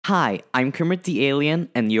Hi, I'm Kermit the Alien,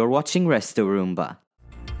 and you're watching Resto Roomba.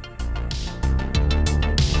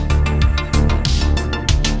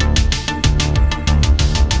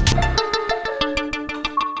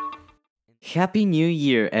 Happy New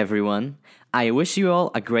Year, everyone! I wish you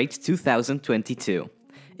all a great 2022.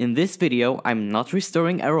 In this video, I'm not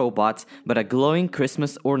restoring a robot, but a glowing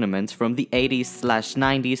Christmas ornament from the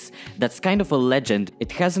 80s/90s that's kind of a legend.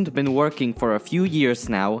 It hasn't been working for a few years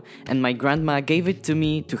now, and my grandma gave it to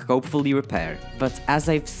me to hopefully repair. But as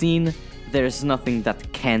I've seen, there's nothing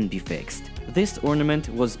that can be fixed. This ornament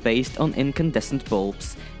was based on incandescent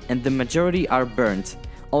bulbs, and the majority are burnt.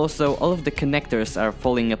 Also, all of the connectors are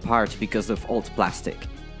falling apart because of old plastic.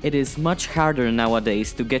 It is much harder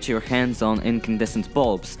nowadays to get your hands on incandescent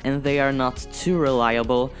bulbs, and they are not too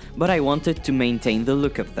reliable, but I wanted to maintain the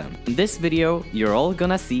look of them. In this video, you're all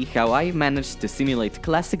gonna see how I managed to simulate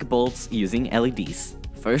classic bulbs using LEDs.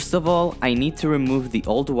 First of all, I need to remove the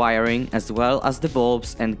old wiring as well as the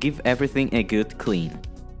bulbs and give everything a good clean.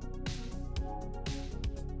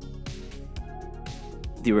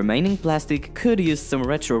 The remaining plastic could use some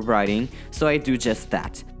retro brighting, so I do just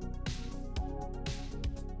that.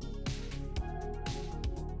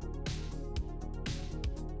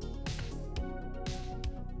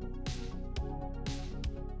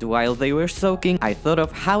 While they were soaking, I thought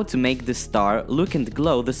of how to make the star look and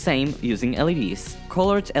glow the same using LEDs.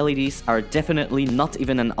 Colored LEDs are definitely not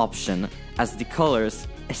even an option, as the colors,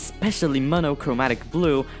 especially monochromatic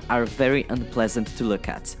blue, are very unpleasant to look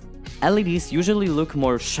at. LEDs usually look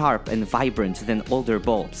more sharp and vibrant than older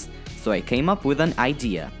bulbs, so I came up with an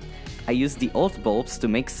idea. I used the old bulbs to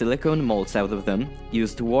make silicone molds out of them,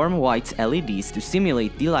 used warm white LEDs to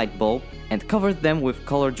simulate the light bulb, and covered them with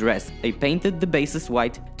colored resin. I painted the bases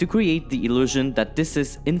white to create the illusion that this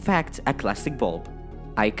is, in fact, a classic bulb.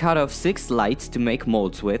 I cut off 6 lights to make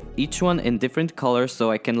molds with, each one in different colors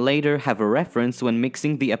so I can later have a reference when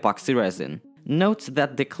mixing the epoxy resin. Note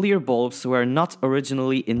that the clear bulbs were not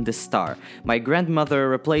originally in the star. My grandmother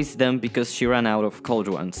replaced them because she ran out of cold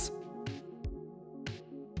ones.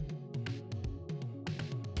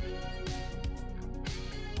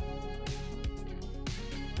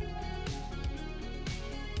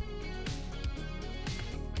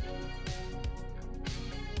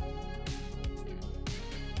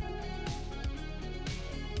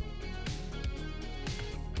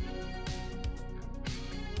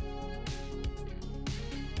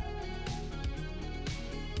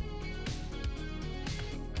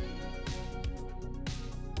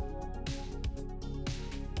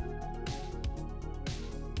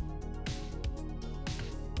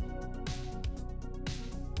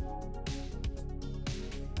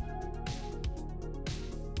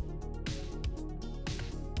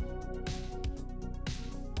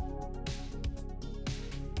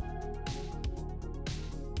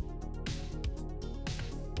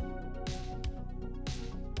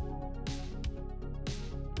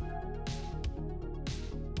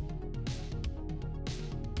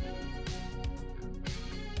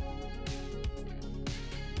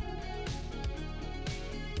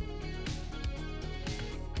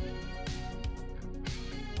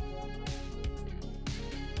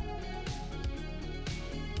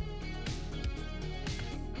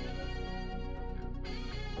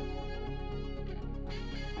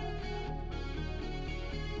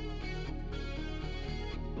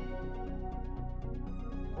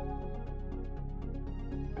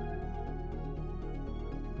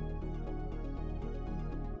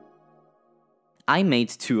 I made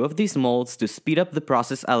 2 of these molds to speed up the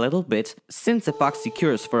process a little bit, since epoxy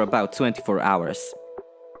cures for about 24 hours.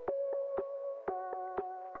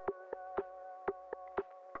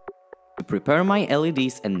 To prepare my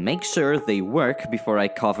LEDs and make sure they work before I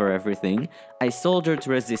cover everything, I soldered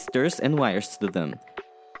resistors and wires to them.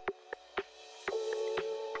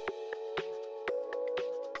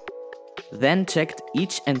 Then checked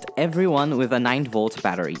each and every one with a 9-volt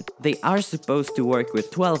battery. They are supposed to work with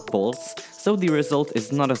 12 volts, so the result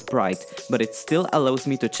is not as bright, but it still allows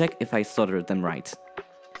me to check if I soldered them right.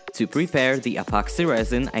 To prepare the epoxy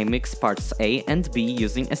resin, I mix parts A and B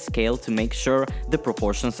using a scale to make sure the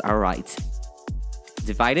proportions are right.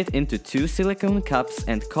 Divide it into 2 silicone cups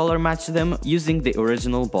and color match them using the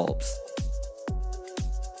original bulbs.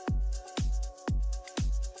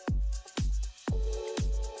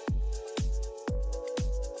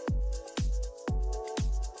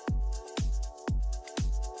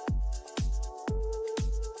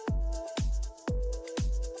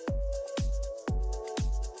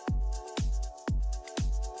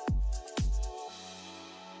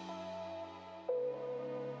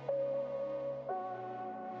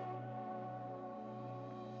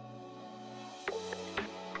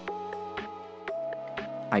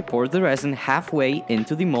 I pour the resin halfway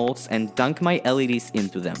into the molds and dunk my LEDs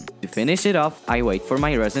into them. To finish it off, I wait for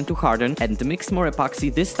my resin to harden and mix more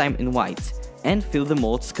epoxy, this time in white, and fill the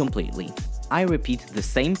molds completely. I repeat the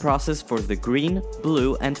same process for the green,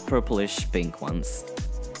 blue and purplish pink ones.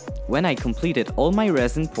 When I completed all my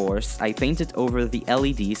resin pours, I painted over the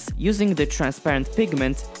LEDs using the transparent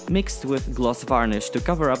pigment mixed with gloss varnish to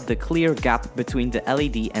cover up the clear gap between the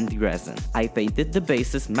LED and the resin. I painted the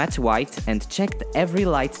bases matte white and checked every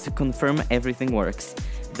light to confirm everything works.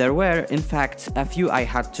 There were, in fact, a few I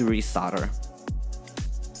had to resolder.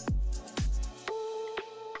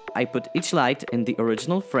 I put each light in the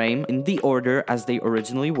original frame in the order as they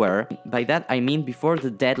originally were. By that I mean before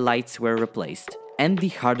the dead lights were replaced. And the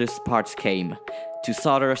hardest part came, to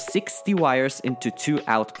solder 60 wires into 2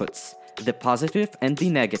 outputs, the positive and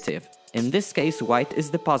the negative. In this case, white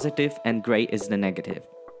is the positive and gray is the negative.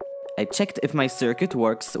 I checked if my circuit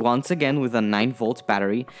works once again with a 9-volt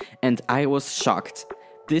battery, and I was shocked.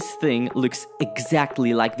 This thing looks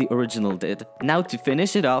exactly like the original did. Now to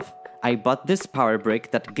finish it off, I bought this power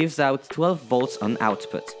brick that gives out 12 volts on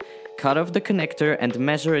output. Cut off the connector and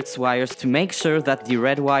measure its wires to make sure that the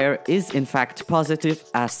red wire is in fact positive,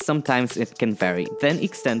 as sometimes it can vary. Then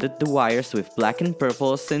extended the wires with black and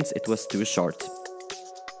purple since it was too short.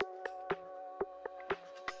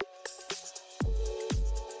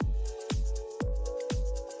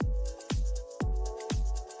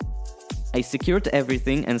 I secured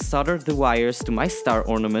everything and soldered the wires to my star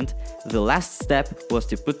ornament. The last step was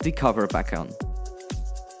to put the cover back on.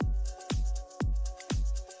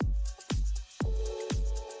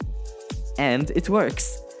 And it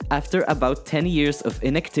works! After about 10 years of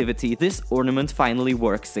inactivity, this ornament finally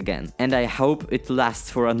works again. And I hope it lasts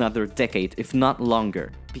for another decade, if not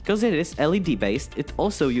longer. Because it is LED based, it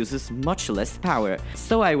also uses much less power,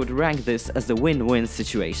 so I would rank this as a win-win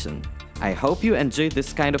situation. I hope you enjoyed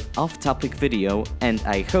this kind of off-topic video, and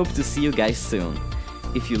I hope to see you guys soon.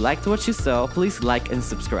 If you liked what you saw, please like and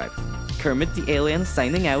subscribe. Kermit the Alien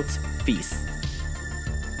signing out, peace.